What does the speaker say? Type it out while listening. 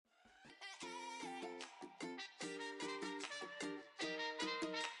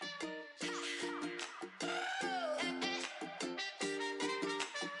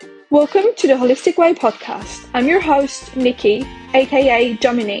Welcome to the Holistic Way podcast. I'm your host, Nikki, aka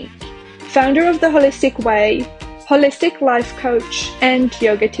Dominique, founder of the Holistic Way, holistic life coach, and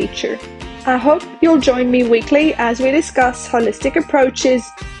yoga teacher. I hope you'll join me weekly as we discuss holistic approaches,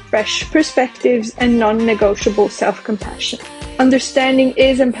 fresh perspectives, and non-negotiable self-compassion. Understanding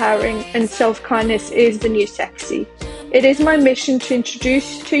is empowering, and self-kindness is the new sexy. It is my mission to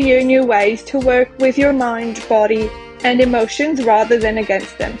introduce to you new ways to work with your mind, body, and emotions rather than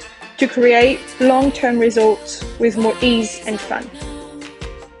against them, to create long-term results with more ease and fun.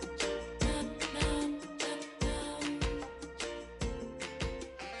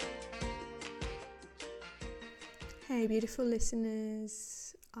 Hey, beautiful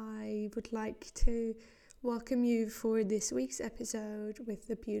listeners. I would like to welcome you for this week's episode with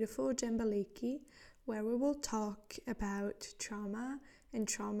the beautiful Gem Balicki, where we will talk about trauma and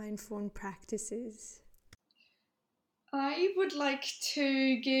trauma-informed practices. I would like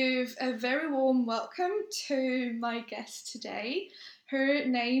to give a very warm welcome to my guest today. Her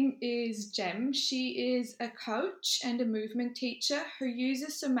name is Gem. She is a coach and a movement teacher who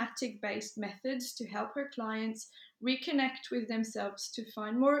uses somatic-based methods to help her clients reconnect with themselves to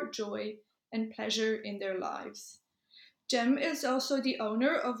find more joy and pleasure in their lives. Gem is also the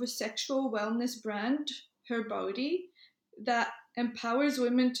owner of a sexual wellness brand, Her Body, that empowers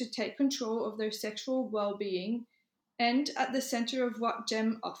women to take control of their sexual well-being. And at the center of what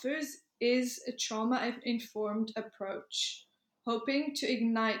Gem offers is a trauma-informed approach, hoping to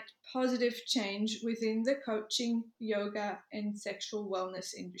ignite positive change within the coaching, yoga, and sexual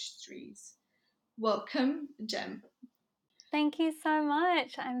wellness industries. Welcome, Gem. Thank you so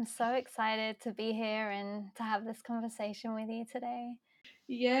much. I'm so excited to be here and to have this conversation with you today.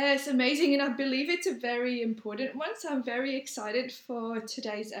 Yes, amazing. And I believe it's a very important one. So I'm very excited for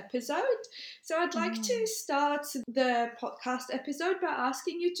today's episode. So I'd like to start the podcast episode by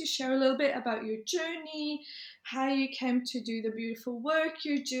asking you to share a little bit about your journey, how you came to do the beautiful work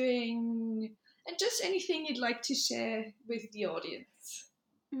you're doing, and just anything you'd like to share with the audience.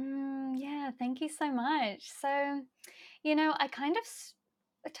 Yeah, thank you so much. So, I kind of,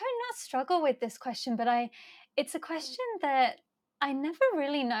 I don't not struggle with this question, but it's a question that I never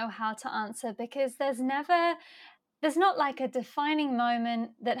really know how to answer because there's not like a defining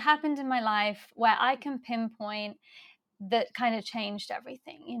moment that happened in my life where I can pinpoint that kind of changed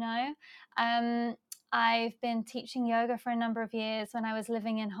everything. Um, I've been teaching yoga for a number of years. When I was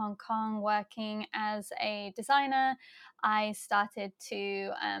living in Hong Kong working as a designer, I started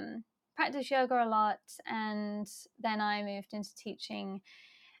to practice yoga a lot, and then I moved into teaching.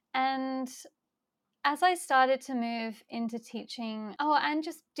 And as I started to move into teaching, and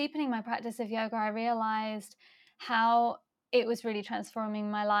just deepening my practice of yoga, I realized how it was really transforming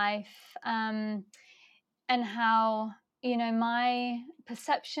my life. And how my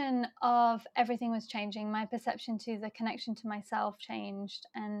perception of everything was changing. My perception to the connection to myself changed,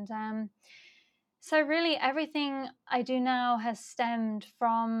 and so really everything I do now has stemmed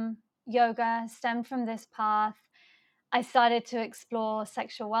from yoga, stemmed from this path. I started to explore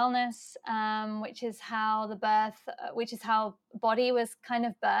sexual wellness, which is how body was kind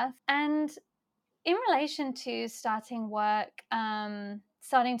of birthed. And in relation to starting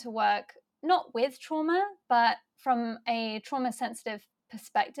to work not with trauma, but from a trauma sensitive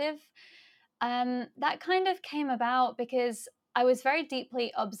perspective, that kind of came about because I was very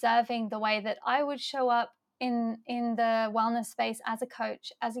deeply observing the way that I would show up in the wellness space as a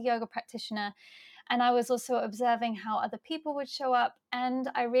coach, as a yoga practitioner. And I was also observing how other people would show up. And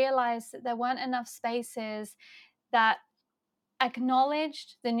I realized that there weren't enough spaces that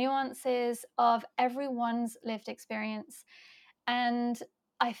acknowledged the nuances of everyone's lived experience. And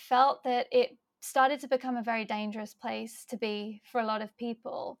I felt that it started to become a very dangerous place to be for a lot of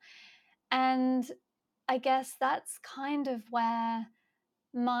people. And I guess that's kind of where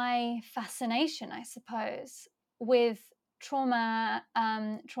my fascination, I suppose, with trauma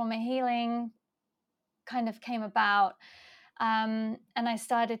healing kind of came about. And I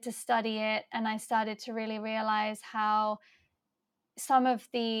started to study it, and I started to really realize how some of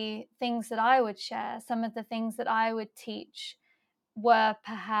the things that I would share, some of the things that I would teach were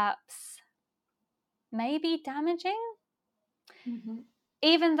perhaps maybe damaging. Mm-hmm.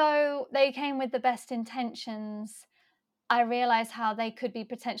 Even though they came with the best intentions, I realized how they could be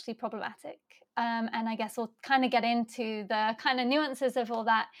potentially problematic. And I guess we'll kind of get into the kind of nuances of all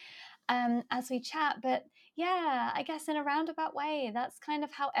that as we chat. But yeah, I guess in a roundabout way, that's kind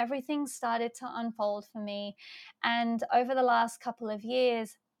of how everything started to unfold for me. And over the last couple of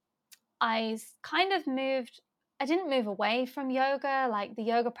years, I didn't move away from yoga. Like, the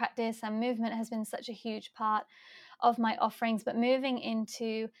yoga practice and movement has been such a huge part of my offerings, but moving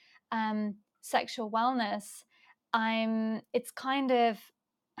into sexual wellness, it's kind of,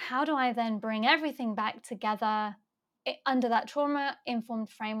 how do I then bring everything back together under that trauma informed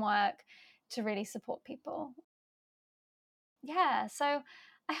framework to really support people? Yeah, so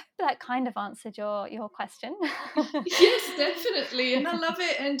I hope that kind of answered your question. Yes, definitely. And I love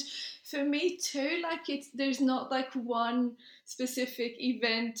it. And for me too, like there's not like one specific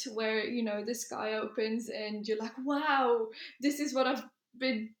event where, the sky opens and you're like, wow, this is what I've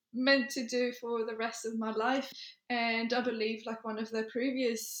been meant to do for the rest of my life. And I believe like one of the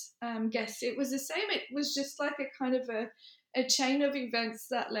previous guests, it was the same. It was just like a kind of a chain of events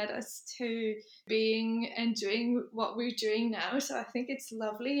that led us to being and doing what we're doing now. So I think it's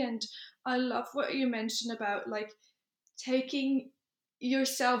lovely. And I love what you mentioned about like taking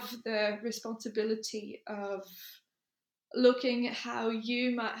yourself the responsibility of looking at how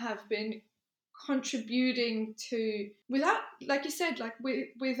you might have been contributing to, without, like you said, like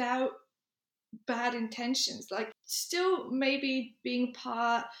without bad intentions, like still maybe being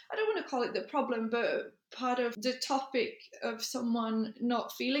part, I don't want to call it the problem, but part of the topic of someone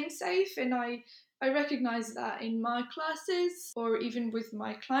not feeling safe. And I recognize that in my classes or even with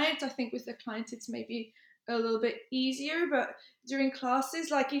my clients. I think with the clients it's maybe a little bit easier, but during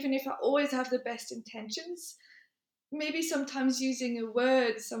classes, like even if I always have the best intentions, maybe sometimes using a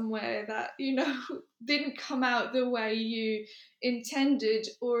word somewhere that didn't come out the way you intended,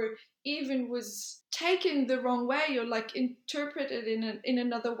 or even was taken the wrong way, or like interpreted in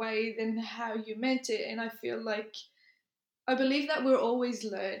another way than how you meant it. And I feel like I believe that we're always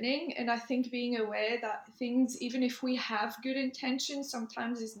learning, and I think being aware that things, even if we have good intentions,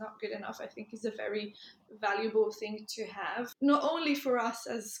 sometimes is not good enough, I think is a very valuable thing to have, not only for us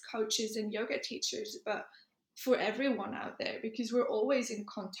as coaches and yoga teachers, but for everyone out there, because we're always in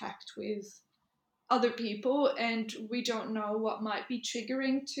contact with other people and we don't know what might be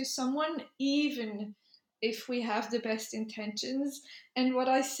triggering to someone, even if we have the best intentions. And what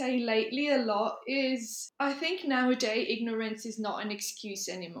I say lately a lot is I think nowadays ignorance is not an excuse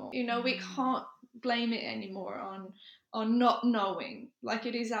anymore. We can't blame it anymore on not knowing. Like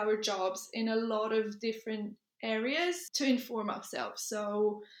it is our jobs in a lot of different areas to inform ourselves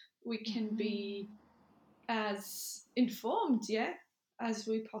so we can be as informed, yeah, as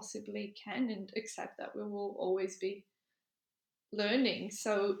we possibly can, and accept that we will always be learning.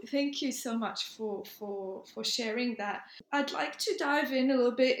 So thank you so much for sharing that. I'd like to dive in a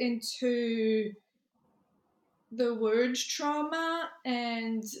little bit into the word trauma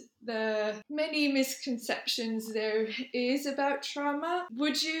and the many misconceptions there is about trauma.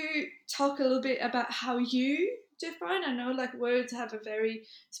 Would you talk a little bit about how you define? I know like words have a very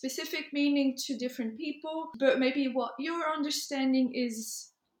specific meaning to different people, but maybe what your understanding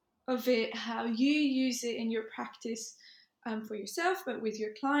is of it, how you use it in your practice, for yourself, but with your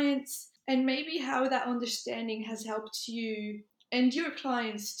clients, and maybe how that understanding has helped you and your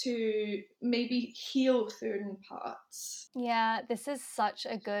clients to maybe heal certain parts. Yeah, this is such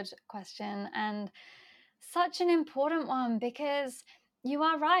a good question and such an important one, because you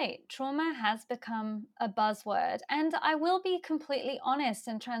are right. Trauma has become a buzzword. And I will be completely honest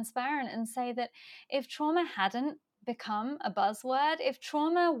and transparent and say that if trauma hadn't become a buzzword, if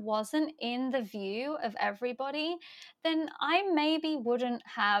trauma wasn't in the view of everybody, then I maybe wouldn't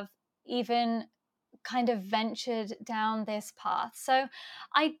have even kind of ventured down this path. So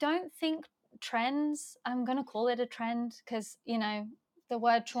I don't think trends, I'm going to call it a trend because, the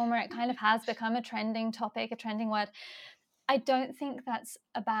word trauma, it kind of has become a trending topic, a trending word. I don't think that's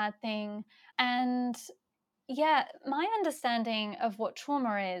a bad thing. And yeah, my understanding of what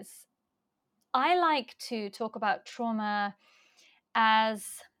trauma is, I like to talk about trauma as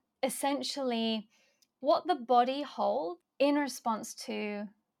essentially what the body holds in response to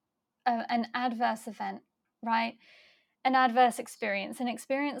an adverse event, right? An adverse experience, an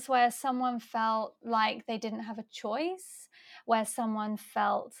experience where someone felt like they didn't have a choice, where someone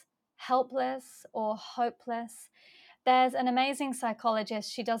felt helpless or hopeless. There's an amazing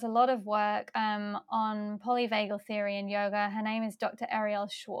psychologist. She does a lot of work on polyvagal theory and yoga. Her name is Dr.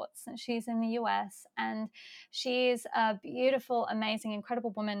 Arielle Schwartz, and she's in the US. And she's a beautiful, amazing,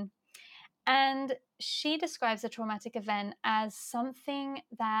 incredible woman. And she describes a traumatic event as something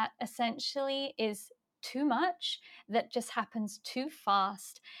that essentially is too much, that just happens too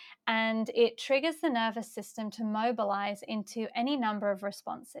fast, and it triggers the nervous system to mobilize into any number of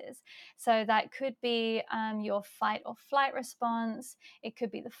responses. So that could be your fight or flight response, it could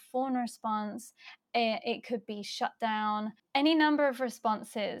be the fawn response, it could be shutdown, any number of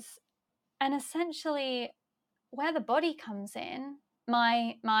responses. And essentially, where the body comes in,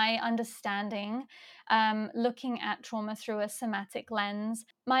 my understanding, looking at trauma through a somatic lens,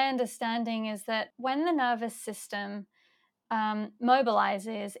 my understanding is that when the nervous system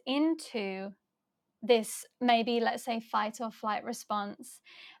mobilizes into this, maybe let's say fight or flight response,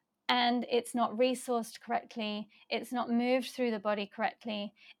 and it's not resourced correctly, it's not moved through the body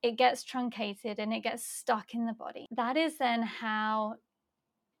correctly, it gets truncated and it gets stuck in the body. That is then how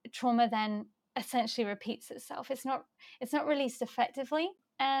trauma then essentially repeats itself. It's not released effectively,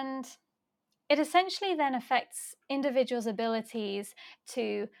 and it essentially then affects individuals' abilities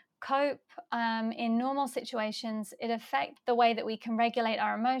to cope in normal situations. It affects the way that we can regulate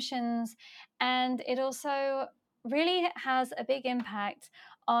our emotions, and it also really has a big impact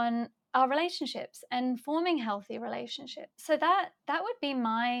on our relationships and forming healthy relationships. So that would be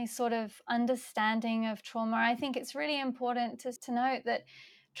my sort of understanding of trauma. I think it's really important to note that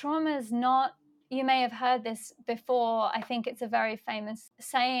trauma is not, you may have heard this before. I think it's a very famous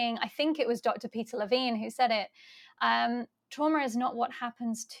saying. I think it was Dr. Peter Levine who said it. Trauma is not what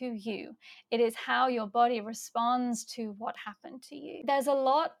happens to you. It is how your body responds to what happened to you. There's a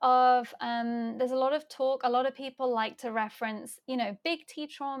lot of talk. A lot of people like to reference, big T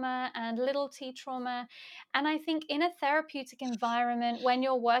trauma and little T trauma. And I think in a therapeutic environment, when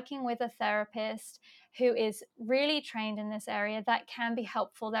you're working with a therapist who is really trained in this area, that can be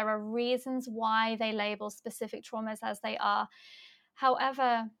helpful. There are reasons why they label specific traumas as they are.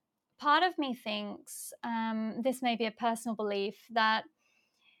 However, part of me thinks, this may be a personal belief, that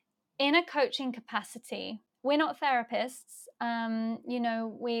in a coaching capacity, we're not therapists.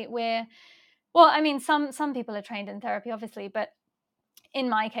 We're well, I mean, some people are trained in therapy, obviously, but in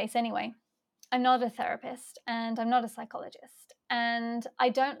my case anyway, I'm not a therapist and I'm not a psychologist. And I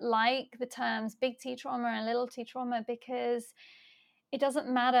don't like the terms big T trauma and little T trauma, because it doesn't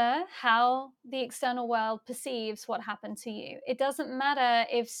matter how the external world perceives what happened to you. It doesn't matter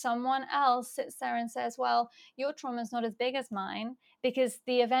if someone else sits there and says, well, your trauma is not as big as mine because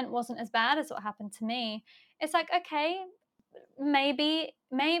the event wasn't as bad as what happened to me. It's like, okay, maybe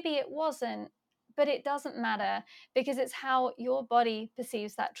it wasn't, but it doesn't matter, because it's how your body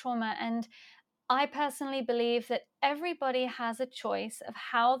perceives that trauma. And I personally believe that everybody has a choice of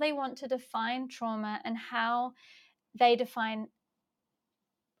how they want to define trauma and how they define,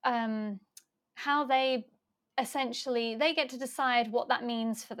 how they get to decide what that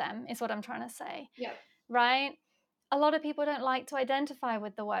means for them, is what I'm trying to say. Yeah. Right? A lot of people don't like to identify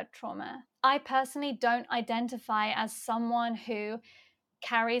with the word trauma. I personally don't identify as someone who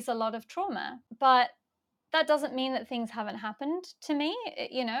carries a lot of trauma, but that doesn't mean that things haven't happened to me.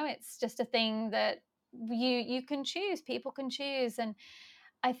 It's just a thing that you can choose, people can choose. And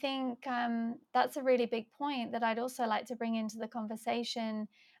I think that's a really big point that I'd also like to bring into the conversation,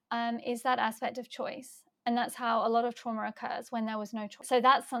 is that aspect of choice. And that's how a lot of trauma occurs, when there was no choice. So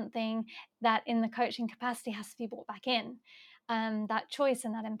that's something that in the coaching capacity has to be brought back in, that choice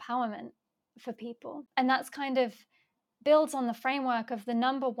and that empowerment for people. And that's kind of builds on the framework of the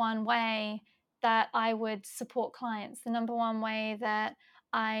number one way that I would support clients, the number one way that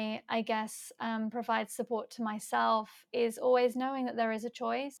I guess provide support to myself, is always knowing that there is a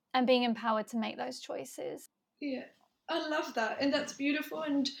choice and being empowered to make those choices. Yeah, I love that, and that's beautiful.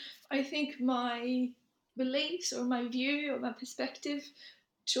 And I think my beliefs or my view or my perspective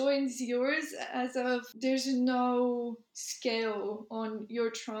joins yours, as of there's no scale on your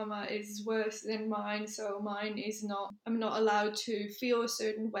trauma is worse than mine, so mine is not, I'm not allowed to feel a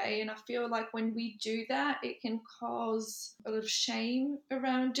certain way. And I feel like when we do that, it can cause a lot of shame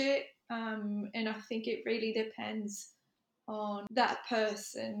around it. And I think it really depends on that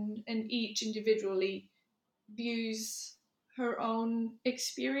person, and each individually views her own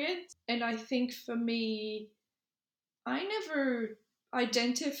experience. And I think for me, I never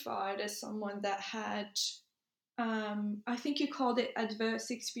identified as someone that had, I think you called it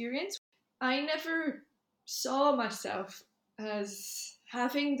adverse experience. I never saw myself as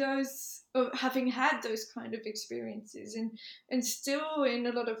having those, or having had those kind of experiences. And still in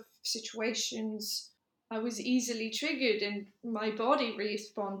a lot of situations, I was easily triggered and my body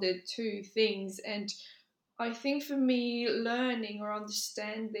responded to things. And I think for me, learning or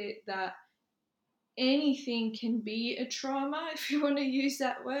understanding that anything can be a trauma, if you want to use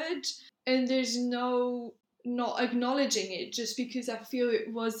that word, and there's no not acknowledging it just because I feel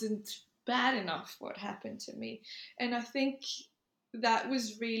it wasn't bad enough what happened to me. And I think that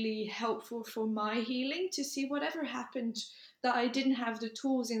was really helpful for my healing, to see whatever happened that I didn't have the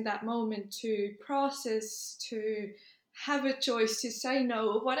tools in that moment to process, to have a choice to say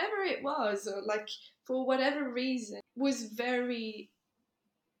no, or whatever it was, or like for whatever reason, was very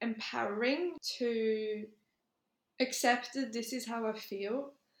empowering to accept that this is how I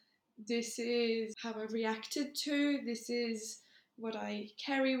feel, this is how I reacted to, this is what I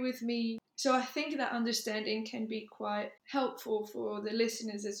carry with me. So I think that understanding can be quite helpful for the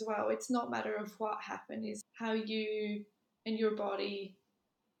listeners as well. It's not a matter of what happened, it's how you and your body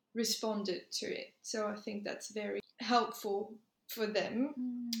responded to it. So I think that's very helpful for them.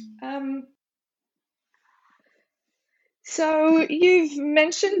 So you've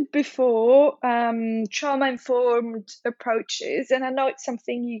mentioned before trauma-informed approaches, and I know it's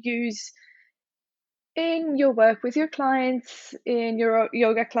something you use in your work with your clients, in your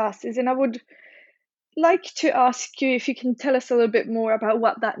yoga classes, and I would like to ask you if you can tell us a little bit more about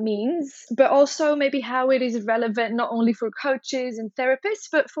what that means, but also maybe how it is relevant not only for coaches and therapists,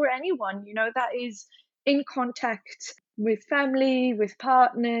 but for anyone, that is in contact with family, with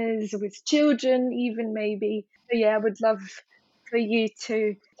partners, with children, even maybe. So yeah, I would love for you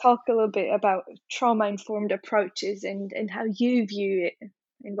to talk a little bit about trauma-informed approaches and how you view it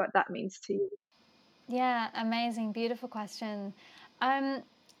and what that means to you. Yeah, amazing, beautiful question.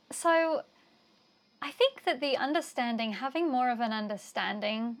 So I think that having more of an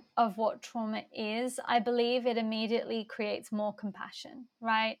understanding of what trauma is, I believe it immediately creates more compassion,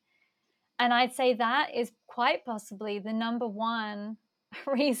 right? And I'd say that is quite possibly the number one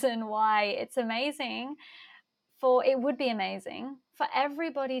reason why it would be amazing for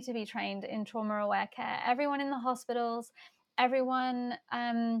everybody to be trained in trauma aware care. Everyone in the hospitals, everyone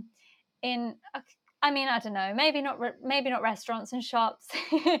in, I mean, I don't know, maybe not restaurants and shops,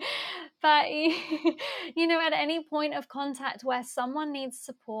 but at any point of contact where someone needs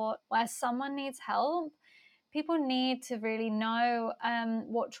support, where someone needs help, people need to really know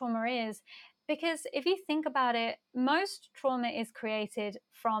what trauma is. Because if you think about it, most trauma is created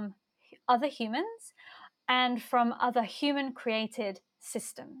from other humans and from other human created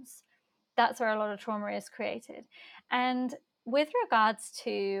systems. That's where a lot of trauma is created. And with regards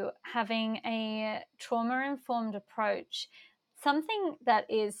to having a trauma informed approach, something that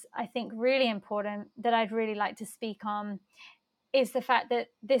is, I think, really important that I'd really like to speak on is the fact that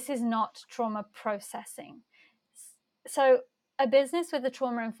this is not trauma processing. So, a business with a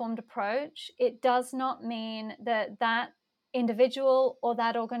trauma informed approach, it does not mean that individual or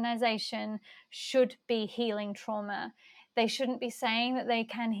that organization should be healing trauma. They shouldn't be saying that they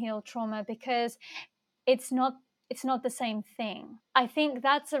can heal trauma, because it's not the same thing. I think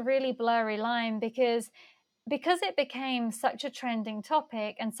that's a really blurry line, because it became such a trending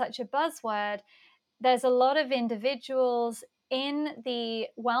topic and such a buzzword. There's a lot of individuals in the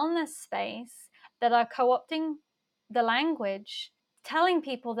wellness space that are co-opting the language, telling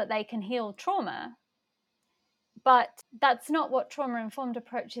people that they can heal trauma, but that's not what trauma-informed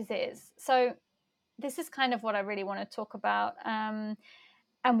approaches is. So this is kind of what I really want to talk about, and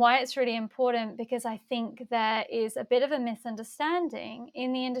why it's really important, because I think there is a bit of a misunderstanding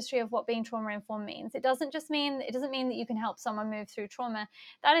in the industry of what being trauma-informed means. It doesn't mean that you can help someone move through trauma.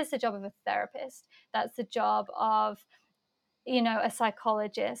 That is the job of a therapist. That's the job of, a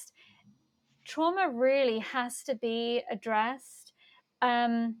psychologist. Trauma really has to be addressed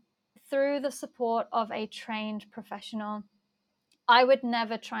through the support of a trained professional. I would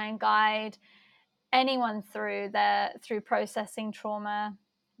never try and guide anyone through processing trauma,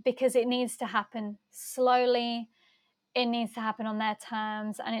 because it needs to happen slowly, it needs to happen on their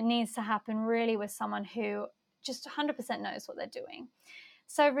terms, and it needs to happen really with someone who just 100% knows what they're doing.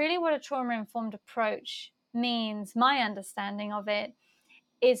 So really what a trauma-informed approach means, my understanding of it,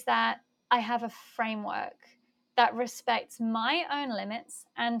 is that I have a framework that respects my own limits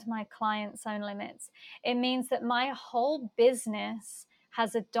and my client's own limits. It means that my whole business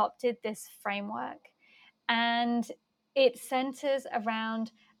has adopted this framework, and it centers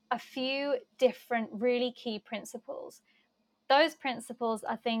around a few different really key principles. Those principles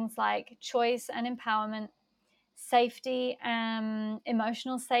are things like choice and empowerment, safety,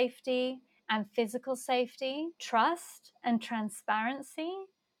 emotional safety and physical safety, trust and transparency,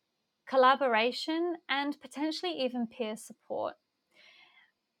 collaboration, and potentially even peer support.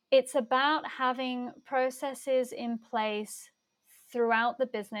 It's about having processes in place throughout the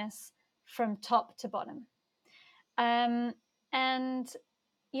business from top to bottom. And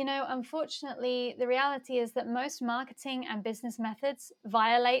unfortunately, the reality is that most marketing and business methods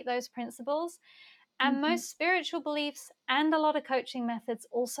violate those principles, and most spiritual beliefs and a lot of coaching methods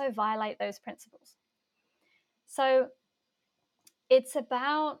also violate those principles. So it's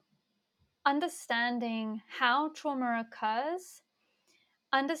about understanding how trauma occurs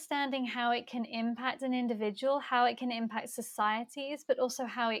understanding how it can impact an individual, how it can impact societies, but also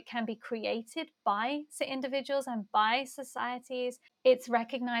how it can be created by individuals and by societies. It's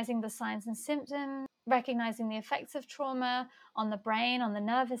recognizing the signs and symptoms, recognizing the effects of trauma on the brain, on the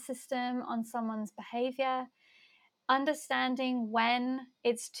nervous system, on someone's behavior, understanding when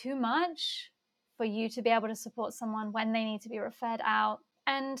it's too much for you to be able to support someone, when they need to be referred out.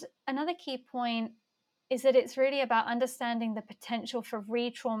 And another key point is that it's really about understanding the potential for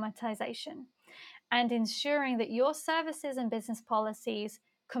re-traumatization and ensuring that your services and business policies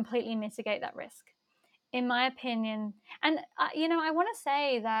completely mitigate that risk, in my opinion. And I want to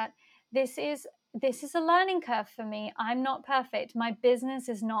say that this is a learning curve for me. I'm not perfect. My business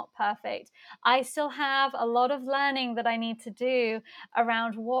is not perfect. I still have a lot of learning that I need to do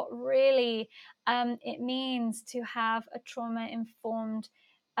around what really it means to have a trauma-informed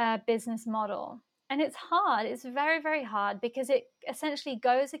business model. And it's hard. It's very, very hard, because it essentially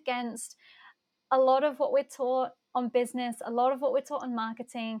goes against a lot of what we're taught on business, a lot of what we're taught on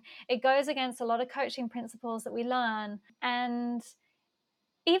marketing. It goes against a lot of coaching principles that we learn, and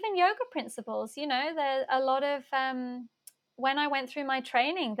even yoga principles. There are a lot of when I went through my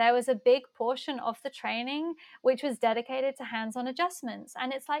training, there was a big portion of the training which was dedicated to hands-on adjustments.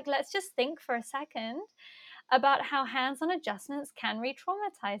 And it's like, let's just think for a second about how hands-on adjustments can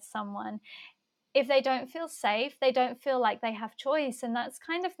re-traumatize someone. If they don't feel safe, they don't feel like they have choice. And that's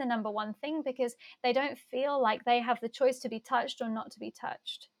kind of the number one thing, because they don't feel like they have the choice to be touched or not to be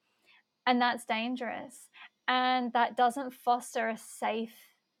touched. And that's dangerous. And that doesn't foster a safe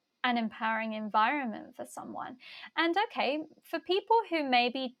and empowering environment for someone. And okay, for people who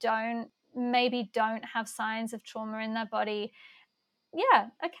maybe don't have signs of trauma in their body, yeah,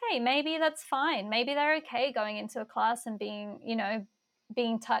 okay, maybe that's fine. Maybe they're okay going into a class and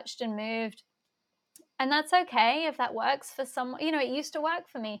being touched and moved. And that's okay if that works for someone. It used to work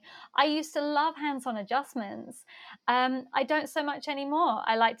for me. I used to love hands-on adjustments. I don't so much anymore.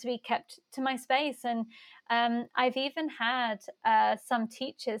 I like to be kept to my space. And I've even had some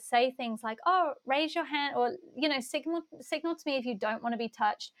teachers say things like, "Oh, raise your hand," or signal to me if you don't want to be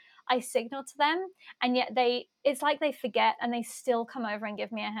touched. I signal to them, and yet it's like they forget, and they still come over and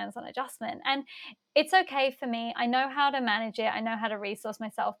give me a hands-on adjustment. And it's okay for me. I know how to manage it. I know how to resource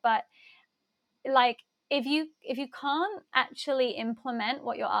myself, but like, if you can't actually implement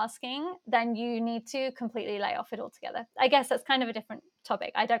what you're asking, then you need to completely lay off it altogether. I guess that's kind of a different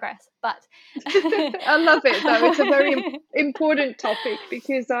topic. I digress. But I love it though. It's a very important topic,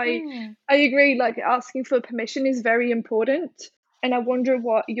 because I agree, like asking for permission is very important. And I wonder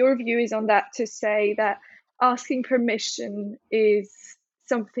what your view is on that, to say that asking permission is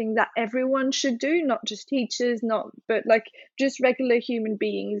something that everyone should do, not just teachers, but like just regular human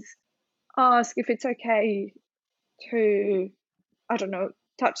beings. Ask if it's okay to, I don't know,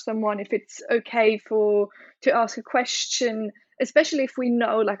 touch someone, if it's okay to ask a question, especially if we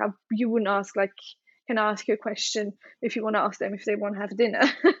know, like, you wouldn't ask, like, can I ask you a question, if you want to ask them if they want to have dinner.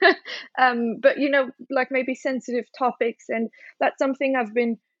 But like maybe sensitive topics, and that's something I've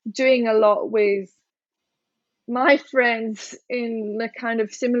been doing a lot with my friends in the kind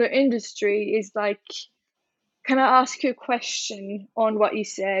of similar industry, is like, can I ask you a question on what you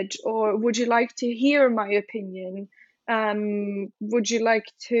said? Or would you like to hear my opinion? Would you like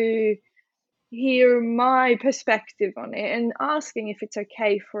to hear my perspective on it? And asking if it's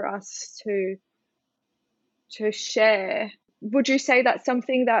okay for us to share. Would you say that's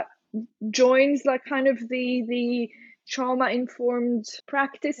something that joins like kind of the trauma informed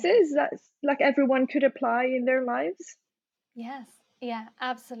practices that like everyone could apply in their lives? Yes. Yeah,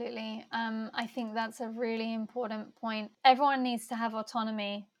 absolutely. I think that's a really important point. Everyone needs to have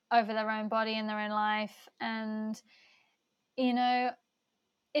autonomy over their own body and their own life. And, you know,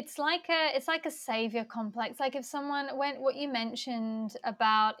 it's like a savior complex. Like, if someone, when what you mentioned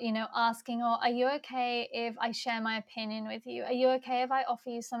about, asking, or are you okay if I share my opinion with you? Are you okay if I offer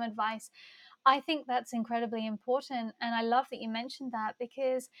you some advice? I think that's incredibly important. And I love that you mentioned that,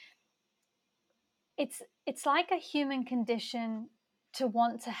 because it's like a human condition to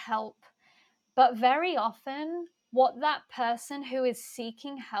want to help. But very often, what that person who is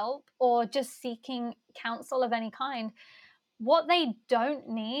seeking help or just seeking counsel of any kind, what they don't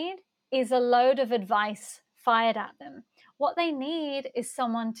need is a load of advice fired at them. What they need is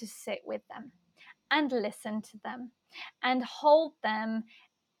someone to sit with them and listen to them and hold them,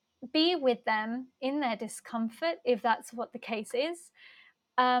 be with them in their discomfort, if that's what the case is,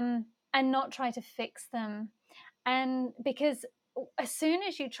 and not try to fix them. And because as soon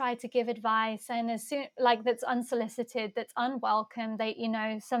as you try to give advice, and as soon, like, that's unsolicited, that's unwelcome, they,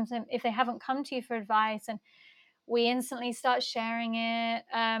 sometimes if they haven't come to you for advice, and we instantly start sharing it.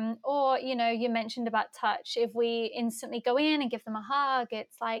 Or, you know, you mentioned about touch. If we instantly go in and give them a hug,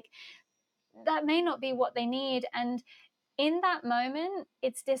 it's like that may not be what they need. And in that moment,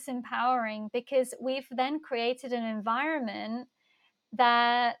 it's disempowering because we've then created an environment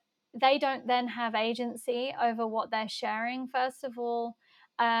that they don't then have agency over what they're sharing, first of all.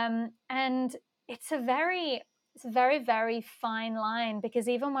 And it's a very, very fine line, because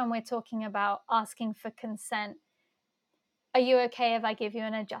even when we're talking about asking for consent, are you okay if I give you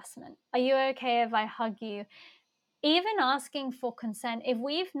an adjustment? Are you okay if I hug you? Even asking for consent, if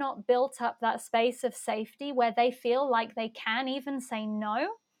we've not built up that space of safety where they feel like they can even say no,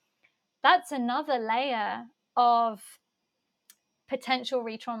 that's another layer of potential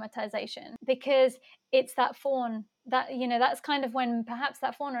re-traumatization, because it's that fawn that, you know, that's kind of when perhaps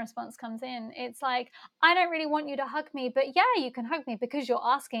that fawn response comes in. It's like, I don't really want you to hug me, but yeah, you can hug me because you're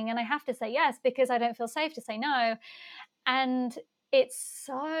asking, and I have to say yes because I don't feel safe to say no. And it's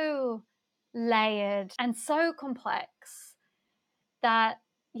so layered and so complex that,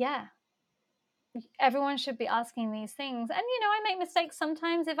 yeah, everyone should be asking these things. And, you know, I make mistakes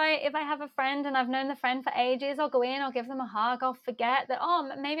sometimes. If I have a friend and I've known the friend for ages, I'll go in, I'll give them a hug, I'll forget that,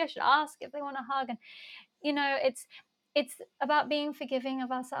 oh, maybe I should ask if they want a hug. And, you know, it's about being forgiving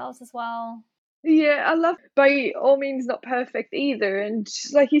of ourselves as well. Yeah, I love, by all means not perfect either. And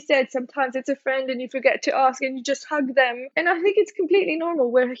like you said, sometimes it's a friend and you forget to ask and you just hug them. And I think it's completely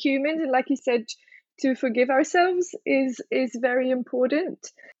normal. We're humans, and like you said, to forgive ourselves is very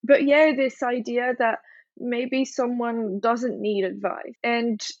important. But yeah, this idea that maybe someone doesn't need advice.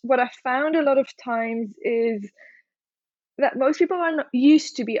 And what I found a lot of times is that most people are not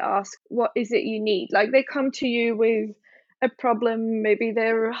used to be asked, what is it you need? Like, they come to you with a problem, maybe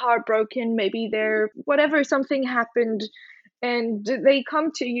they're heartbroken, maybe they're whatever, something happened, and they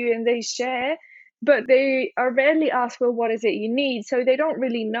come to you and they share, but they are rarely asked, well, what is it you need? So they don't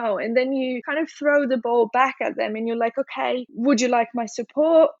really know. And then you kind of throw the ball back at them and you're like, okay, would you like my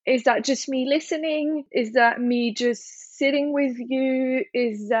support? Is that just me listening? Is that me just sitting with you?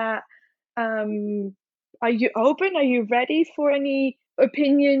 Is that are you open? Are you ready for any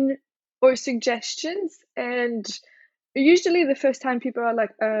opinion or suggestions? And usually the first time people are like,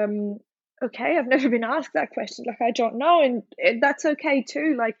 okay, I've never been asked that question. Like, I don't know. And that's okay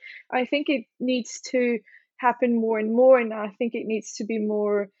too. Like, I think it needs to happen more and more. And I think it needs to be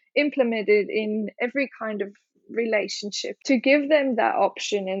more implemented in every kind of relationship to give them that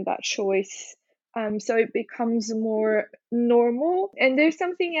option and that choice. So it becomes more normal. And there's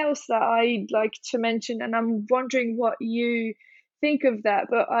something else that I'd like to mention, and I'm wondering what you think of that.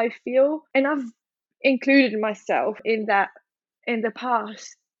 But I feel, and I've included myself in that in the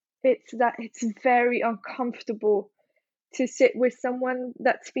past, it's that it's very uncomfortable to sit with someone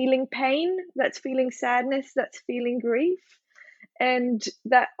that's feeling pain, that's feeling sadness, that's feeling grief. And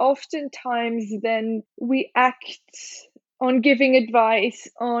that oftentimes then we act on giving advice,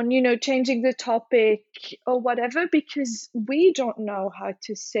 on, you know, changing the topic or whatever, because we don't know how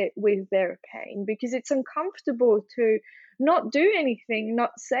to sit with their pain, because it's uncomfortable to not do anything, not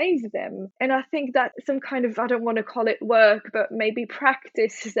save them. And I think that some kind of, I don't want to call it work, but maybe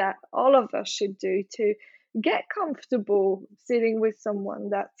practice that all of us should do to get comfortable sitting with someone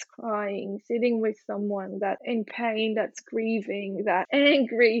that's crying, sitting with someone that's in pain, that's grieving, that's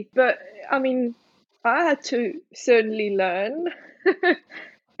angry. But I mean, I had to certainly learn. Yeah.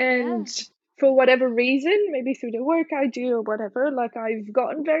 And for whatever reason, maybe through the work I do or whatever, like, I've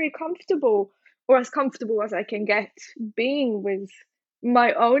gotten very comfortable, or as comfortable as I can get, being with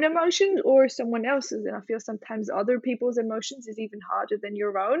my own emotions or someone else's. And I feel sometimes other people's emotions is even harder than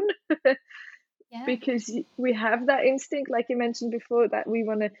your own. Yeah. Because we have that instinct, like you mentioned before, that we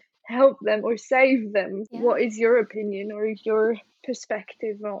want to help them or save them. Yeah. What is your opinion or your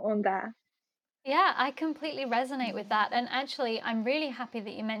perspective on that? Yeah, I completely resonate with that. And actually, I'm really happy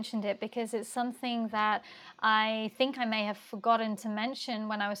that you mentioned it, because it's something that I think I may have forgotten to mention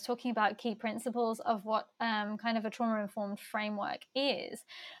when I was talking about key principles of what kind of a trauma-informed framework is.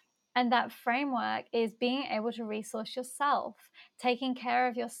 And that framework is being able to resource yourself, taking care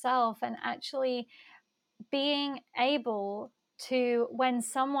of yourself, and actually being able to, when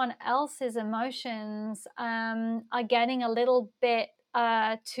someone else's emotions are getting a little bit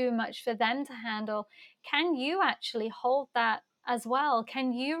too much for them to handle, can you actually hold that as well?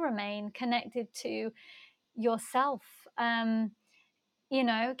 Can you remain connected to yourself? You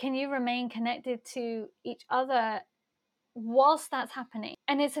know, can you remain connected to each other whilst that's happening?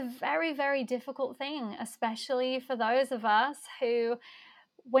 And it's a very, very difficult thing, especially for those of us who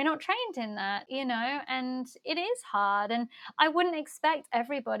we're not trained in that, and it is hard. And I wouldn't expect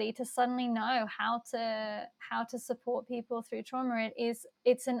everybody to suddenly know how to support people through trauma.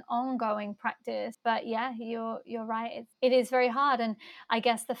 It's an ongoing practice. But yeah, you're right. It is very hard. And I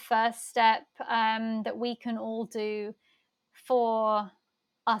guess the first step that we can all do for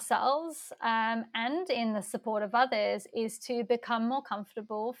ourselves, and in the support of others, is to become more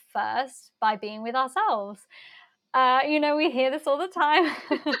comfortable first by being with ourselves. We hear this all the time.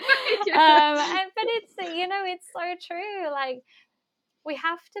 But it's so true. Like, we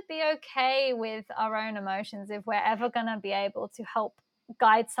have to be okay with our own emotions if we're ever going to be able to help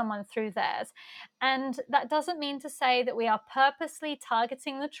guide someone through theirs. And that doesn't mean to say that we are purposely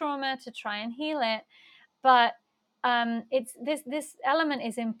targeting the trauma to try and heal it, but it's this element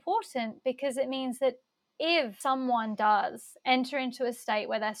is important because it means that if someone does enter into a state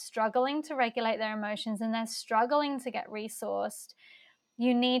where they're struggling to regulate their emotions and they're struggling to get resourced,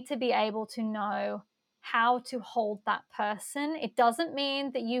 you need to be able to know how to hold that person. It doesn't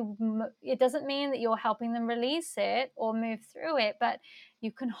mean that you're helping them release it or move through it, but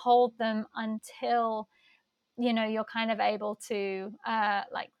you can hold them until you're kind of able to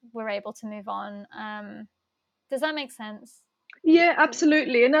we're able to move on. Does that make sense? Yeah,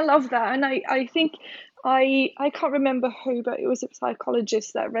 absolutely. And I love that. And I think I can't remember who, but it was a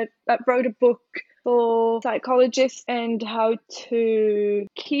psychologist that wrote a book for psychologists and how to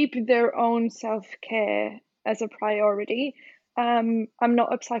keep their own self-care as a priority. I'm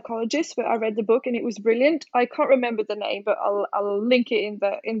not a psychologist, but I read the book and it was brilliant. I can't remember the name, but I'll link it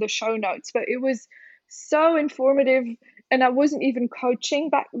in the show notes. But it was so informative, and I wasn't even coaching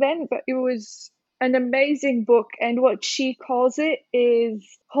back then, but it was an amazing book. And what she calls it is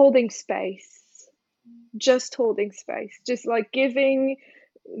holding space, just holding space, just like giving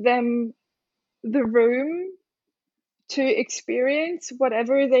them the room to experience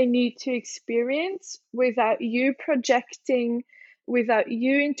whatever they need to experience without you projecting, without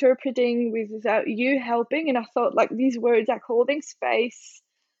you interpreting, without you helping. And I thought, like, these words, like holding space,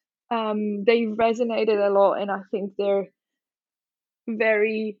 they resonated a lot, and I think they're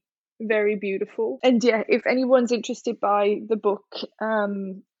very, very beautiful. And yeah, if anyone's interested by the book,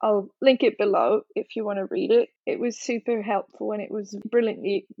 I'll link it below if you want to read it. It was super helpful and it was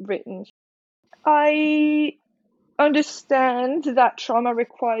brilliantly written. I understand that trauma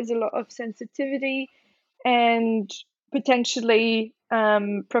requires a lot of sensitivity and potentially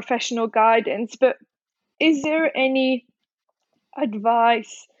professional guidance, but is there any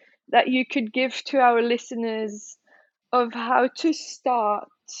advice that you could give to our listeners of how to start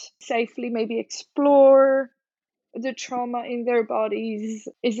safely, maybe explore the trauma in their bodies?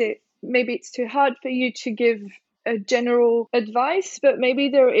 Is it maybe it's too hard for you to give a general advice, but maybe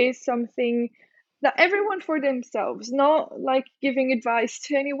there is something that everyone for themselves, not like giving advice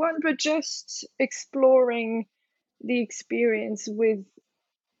to anyone, but just exploring the experience with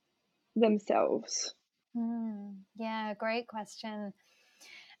themselves? Yeah, great question.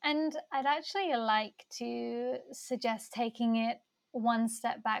 And I'd actually like to suggest taking it one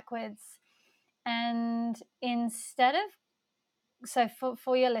step backwards. And instead of, so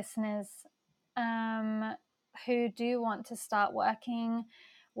for your listeners who do want to start working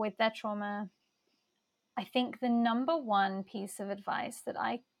with their trauma, I think the number one piece of advice that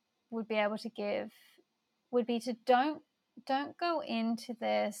I would be able to give would be to don't go into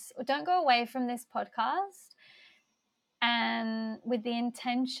this, or don't go away from this podcast and with the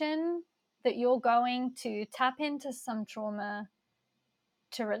intention that you're going to tap into some trauma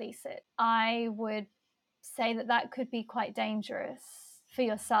to release it. I would say that could be quite dangerous for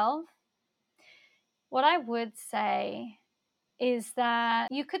yourself. What I would say is that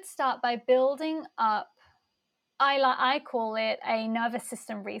you could start by building up, I call it a nervous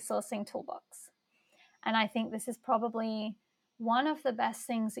system resourcing toolbox. And I think this is probably one of the best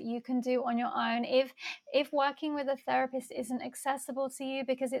things that you can do on your own if working with a therapist isn't accessible to you,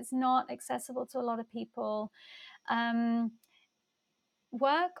 because it's not accessible to a lot of people.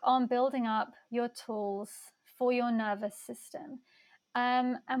 Work on building up your tools for your nervous system.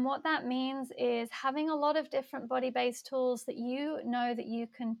 And what that means is having a lot of different body-based tools that you know that you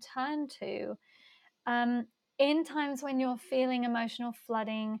can turn to in times when you're feeling emotional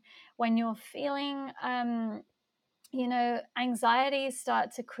flooding, when you're feeling anxieties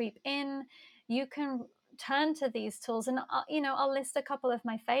start to creep in. You can turn to these tools, and I'll list a couple of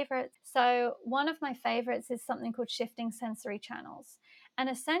my favorites. So one of my favorites is something called shifting sensory channels. And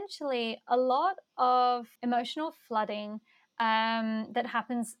essentially, a lot of emotional flooding that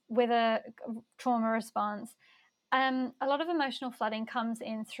happens with a trauma response, a lot of emotional flooding comes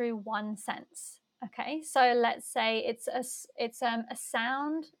in through one sense. Okay, so let's say it's a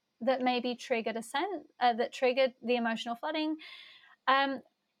sound that maybe triggered that triggered the emotional flooding. Um,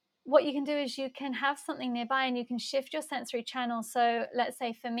 what you can do is you can have something nearby and you can shift your sensory channel. So let's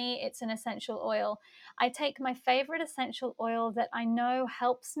say for me, it's an essential oil. I take my favorite essential oil that I know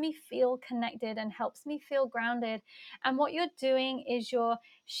helps me feel connected and helps me feel grounded. And what you're doing is you're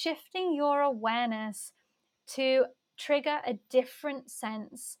shifting your awareness to trigger a different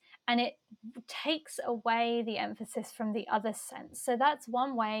sense, and it takes away the emphasis from the other sense. So that's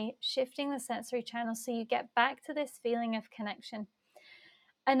one way, shifting the sensory channel so you get back to this feeling of connection.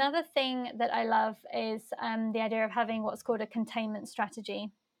 Another thing that I love is the idea of having what's called a containment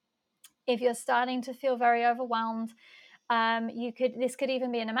strategy. If you're starting to feel very overwhelmed, this could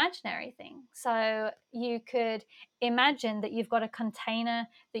even be an imaginary thing. So you could imagine that you've got a container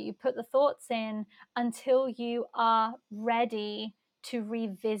that you put the thoughts in until you are ready to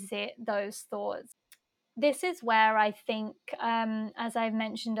revisit those thoughts. This is where I think, as I've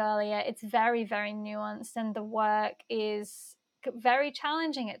mentioned earlier, it's very, very nuanced, and the work is very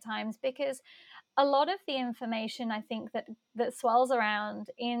challenging at times, because a lot of the information I think that swirls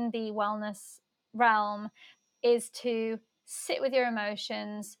around in the wellness realm is to sit with your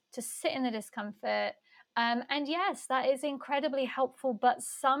emotions, to sit in the discomfort. And yes, that is incredibly helpful, but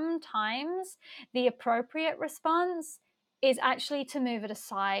sometimes the appropriate response is actually to move it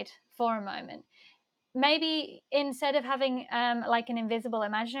aside for a moment. Maybe instead of having like an invisible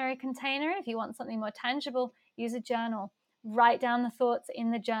imaginary container, if you want something more tangible, use a journal. Write down the thoughts in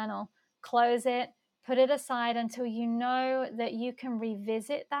the journal, close it, put it aside until you know that you can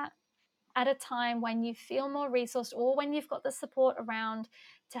revisit that at a time when you feel more resourced or when you've got the support around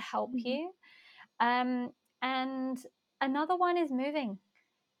to help you. And another one is moving,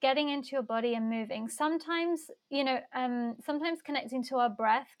 getting into your body and moving. Sometimes, sometimes connecting to our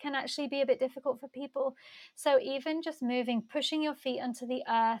breath can actually be a bit difficult for people. So even just moving, pushing your feet onto the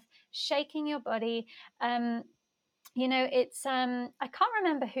earth, shaking your body. It's I can't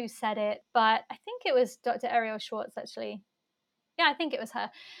remember who said it, but I think it was Dr. Ariel Schwartz, actually. Yeah, I think it was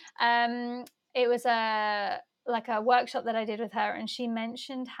her. It was a workshop that I did with her, and she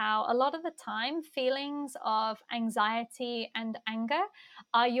mentioned how a lot of the time feelings of anxiety and anger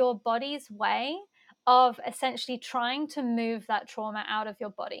are your body's way of essentially trying to move that trauma out of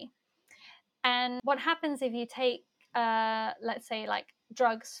your body. And what happens if you take, let's say, like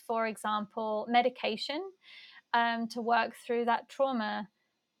drugs, for example, medication, to work through that trauma?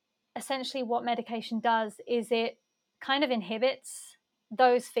 Essentially what medication does is it kind of inhibits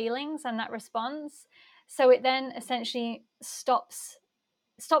those feelings and that response. So it then essentially stops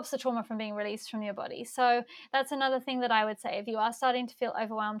the trauma from being released from your body. So that's another thing that I would say. If you are starting to feel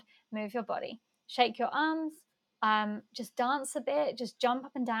overwhelmed, move your body, shake your arms, just dance a bit, just jump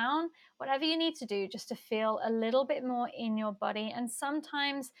up and down, whatever you need to do just to feel a little bit more in your body. And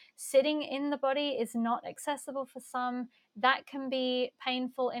sometimes sitting in the body is not accessible for some. That can be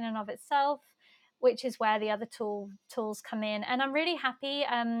painful in and of itself, which is where the other tools come in. And I'm really happy,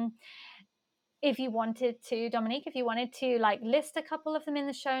 if you wanted to, Dominique, if you wanted to like list a couple of them in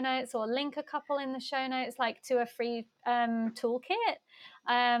the show notes or link a couple in the show notes, like to a free toolkit,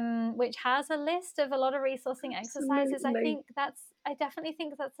 which has a list of a lot of resourcing exercises. Absolutely. I definitely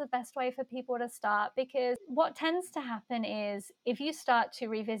think that's the best way for people to start, because what tends to happen is if you start to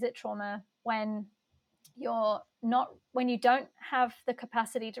revisit trauma when you don't have the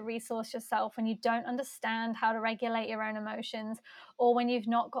capacity to resource yourself, when you don't understand how to regulate your own emotions, or when you've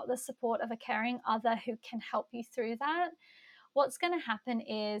not got the support of a caring other who can help you through that, what's going to happen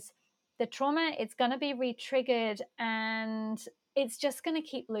is the trauma, it's going to be re-triggered, and it's just going to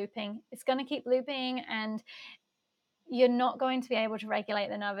keep looping. It's going to keep looping, and you're not going to be able to regulate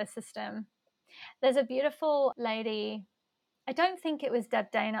the nervous system. There's a beautiful lady, I don't think it was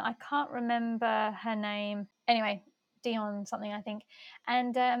Deb Dana. I can't remember her name. Anyway, Dion something, I think.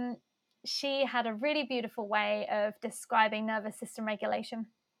 And she had a really beautiful way of describing nervous system regulation.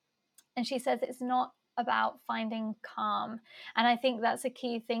 And she says it's not about finding calm. And I think that's a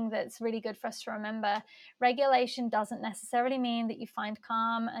key thing that's really good for us to remember. Regulation doesn't necessarily mean that you find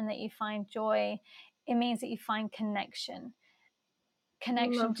calm and that you find joy. It means that you find connection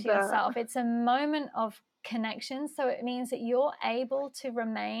Love to that. yourself. It's a moment of connection. So it means that you're able to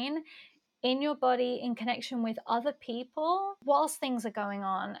remain in your body in connection with other people whilst things are going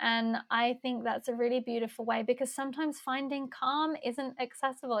on. And I think that's a really beautiful way, because sometimes finding calm isn't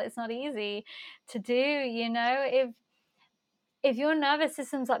accessible. It's not easy to do. If your nervous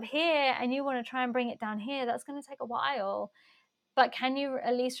system's up here and you want to try and bring it down here, that's going to take a while. But can you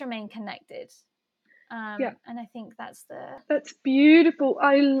at least remain connected? And I think that's beautiful.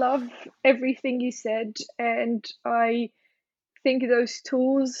 I love everything you said, and I think those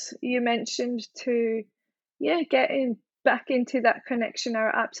tools you mentioned to getting back into that connection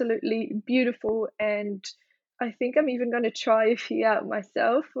are absolutely beautiful, and I think I'm even going to try a few out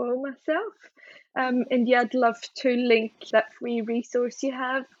myself. And I'd love to link that free resource you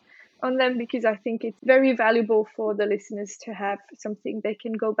have on them, because I think it's very valuable for the listeners to have something they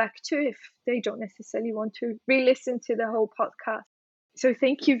can go back to if they don't necessarily want to re-listen to the whole podcast. So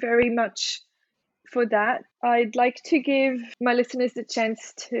thank you very much for that. I'd like to give my listeners the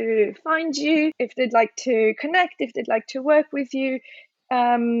chance to find you if they'd like to connect, if they'd like to work with you.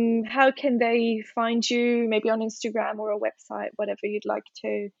 How can they find you? Maybe on Instagram or a website, whatever you'd like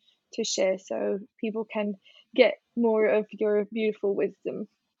to share, so people can get more of your beautiful wisdom.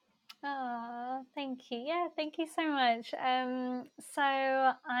 Oh, thank you. Yeah, thank you so much. So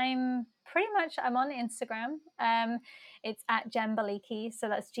I'm on Instagram. It's at Gem Balicki. So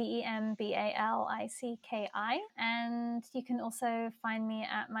that's GEMBALICKI. And you can also find me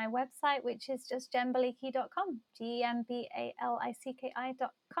at my website, which is just gembalicki.com,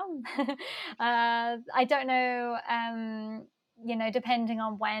 GEMBALICKI.com. I don't know, depending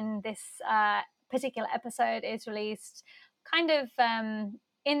on when this particular episode is released, kind of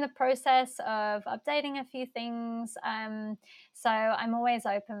in the process of updating a few things. So I'm always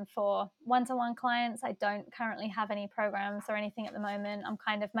open for one-to-one clients. I don't currently have any programs or anything at the moment.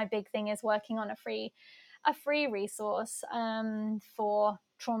 My big thing is working on a free resource for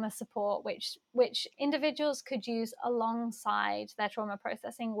trauma support, which individuals could use alongside their trauma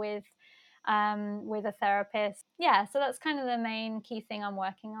processing with a therapist. Yeah, so that's kind of the main key thing I'm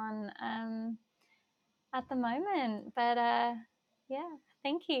working on at the moment. But yeah,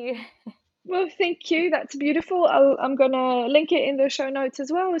 thank you. Well, thank you. That's beautiful. I'm going to link it in the show notes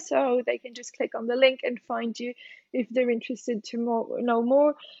as well, so they can just click on the link and find you if they're interested to know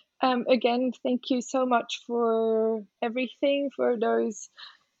more. Again, thank you so much for everything, for those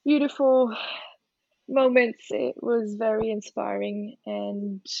beautiful moments. It was very inspiring,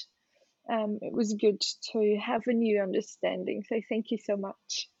 and it was good to have a new understanding. So thank you so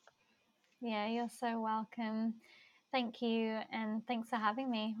much. Yeah, you're so welcome. Thank you, and thanks for having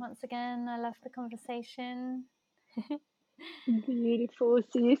me once again. I love the conversation. Beautiful.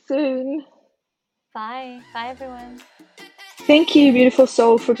 See you soon. Bye. Bye, everyone. Thank you, beautiful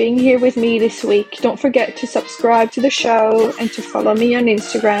soul, for being here with me this week. Don't forget to subscribe to the show and to follow me on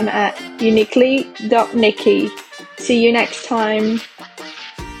Instagram at uniquely.nikki. See you next time.